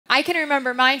I can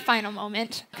remember my final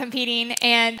moment competing,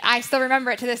 and I still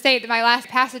remember it to this day. My last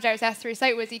passage I was asked to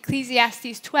recite was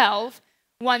Ecclesiastes 12,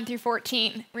 1 through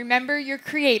 14. Remember your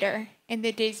Creator in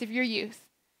the days of your youth,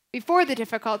 before the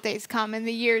difficult days come and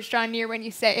the years draw near when you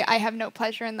say, I have no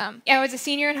pleasure in them. I was a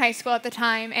senior in high school at the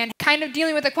time and kind of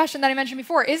dealing with the question that I mentioned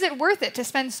before. Is it worth it to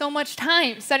spend so much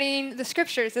time studying the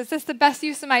scriptures? Is this the best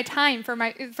use of my time for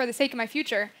the sake of my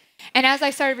future? And as I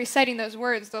started reciting those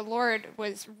words, the Lord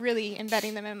was really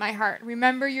embedding them in my heart.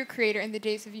 Remember your Creator in the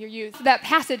days of your youth. That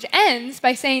passage ends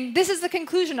by saying, this is the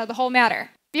conclusion of the whole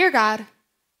matter. Fear God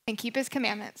and keep his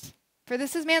commandments, for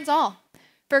this is man's all.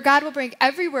 For God will bring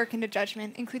every work into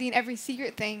judgment, including every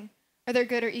secret thing, whether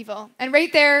good or evil. And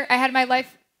right there, I had my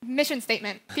life mission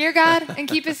statement. Fear God and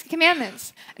keep his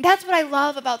commandments. And that's what I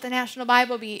love about the National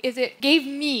Bible Bee, is it gave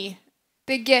me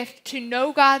the gift to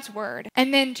know God's word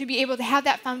and then to be able to have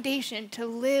that foundation to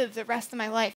live the rest of my life.